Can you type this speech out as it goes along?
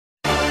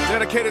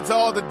Dedicated to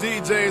all the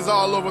DJs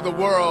all over the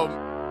world.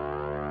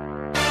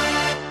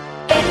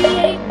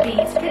 88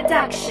 Beats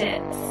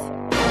Productions.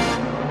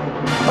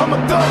 I'm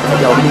a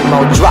thug. Yo,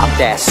 Nemo, drop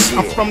that shit.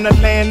 I'm from the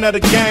land of the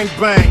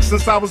gangbang.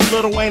 Since I was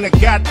little, ain't a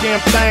goddamn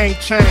thing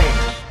changed.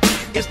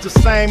 It's the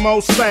same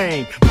old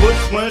same.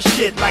 Bush run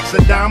shit like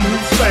Saddam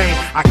Hussein.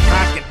 I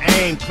cock and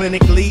aim,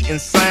 clinically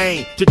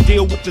insane, to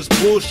deal with this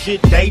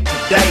bullshit day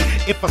to day.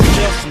 If I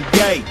sell some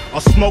gay or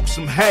smoke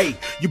some hay,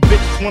 you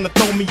bitches wanna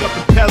throw me up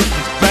in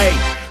Pelican's Bay.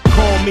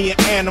 Call me an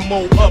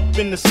animal up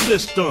in the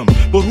system,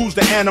 but who's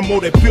the animal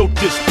that built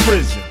this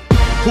prison?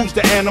 Who's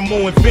the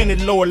animal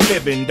invented lower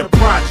living? The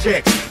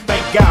projects,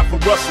 thank God for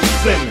Russell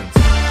Simmons.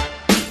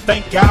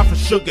 Thank God for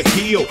Sugar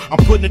Hill. I'm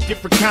putting a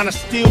different kind of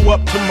steel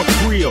up to my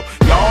grill.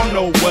 Y'all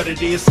know what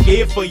it is,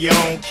 scared for your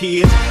own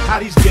kids. How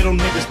these ghetto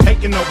niggas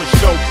taking over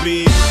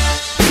showbiz.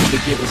 They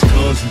give us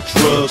guns and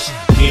drugs,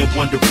 then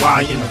wonder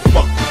why in the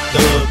fuck with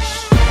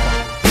thugs.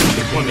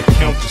 They wanna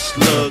count the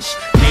slugs,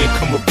 then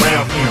come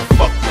around here and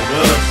fuck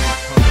with us.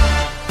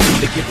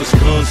 They give us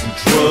guns and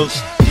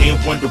drugs, then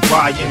wonder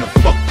why in the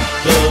fuck with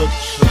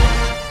thugs.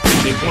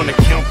 They wanna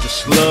count the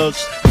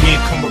slugs, then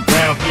come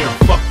around here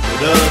and fuck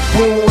with us.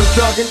 Born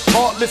thuggin',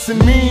 heartless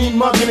and mean,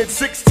 muggin' at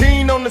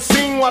 16 on the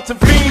scene, watching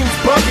fiends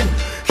buggin',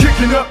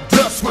 kicking up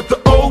dust with the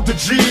older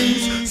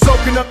G's,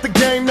 soaking up the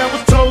game that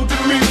was told to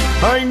me.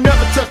 I ain't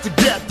never touched a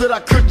gap that I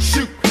couldn't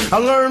shoot. I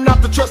learned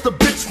not to trust a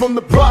bitch from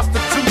the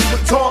prostitutes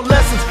with taught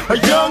lessons. A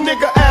young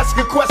nigga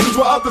asking questions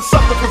while other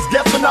suckers was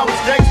guessing I was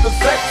gangsta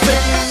sexy.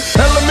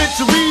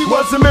 Elementary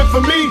wasn't meant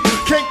for me,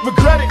 can't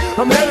regret it.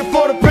 I'm headed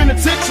for the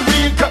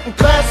penitentiary, cutting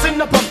class in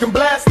the pumpkin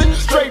blasting,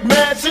 straight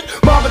mashing,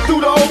 mobbing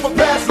through the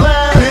overpass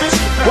line, bitch.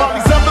 While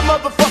these other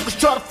motherfuckers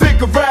try to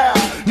figure out,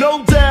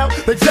 no doubt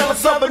they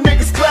jealous of a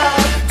nigga's cloud.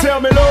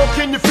 Tell me, Lord,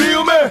 can you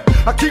feel me?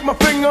 I keep my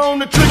finger on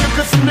the trigger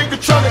 'cause some nigga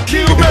tryna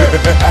kill me.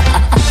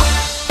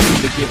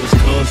 They give us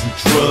guns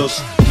and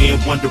drugs,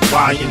 then wonder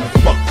why in the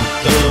fuck with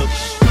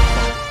thugs.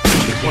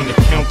 They wanna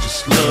count the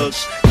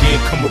slugs, then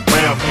come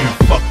around here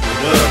and fuck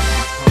with us.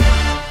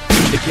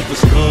 They give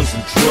us guns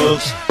and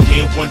drugs,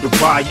 then wonder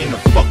why in the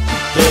fuck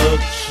with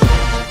thugs.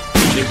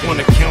 They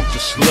wanna count the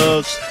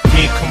slugs,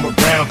 then come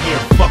around here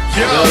and fuck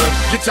with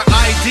us. Get your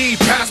ID,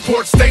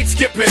 passport, state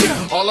skipping.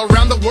 All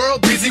around the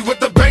world, busy with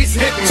the bass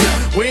hitting.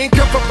 We ain't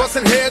come for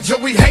busting heads, yo,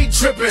 we hate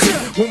tripping.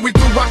 When we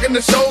do rocking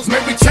the shows,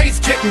 man, we chase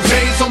kittens.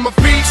 J's on my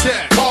feet,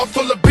 car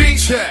full of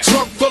beach,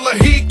 trunk full of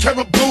heat,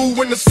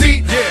 caribou in the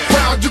seat.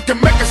 Crowd, you can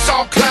make a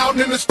saw cloud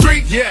in the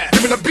street.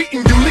 Giving a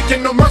beating, you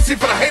leaking, no mercy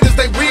for the haters,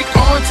 they weak.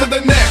 On to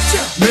the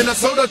next,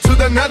 Minnesota to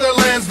the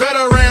Netherlands,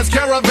 veterans,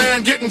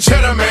 caravan, getting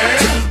cheddar,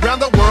 man.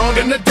 Round the world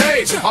in the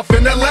day, off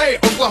in LA,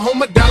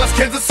 Oklahoma, Dallas,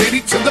 Kansas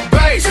City to the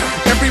Bay.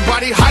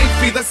 Everybody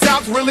hypey, the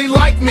South really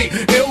like me.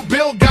 Ill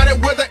Bill got it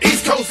where the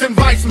East Coast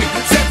invites me.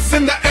 Sets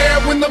in the air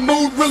when the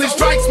mood really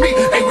strikes me.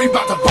 Hey, we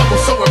bout to bubble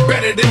so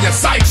embedded in your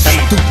psyche.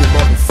 Stupid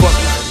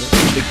motherfucker.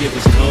 They give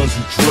us guns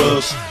and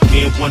drugs,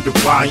 then wonder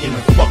why in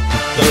the fuck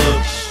with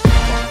thugs.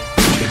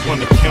 They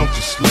wanna count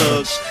the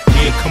slugs,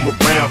 then come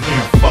around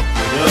here and fuck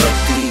with us.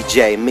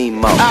 DJ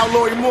Nemo.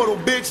 Outlaw immortal,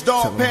 bitch,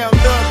 dog, pound,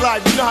 thug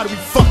life. You know how we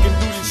fucking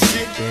do this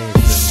shit.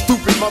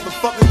 Stupid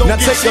motherfuckers, don't now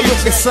get take a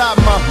look inside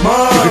my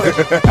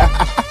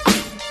mind.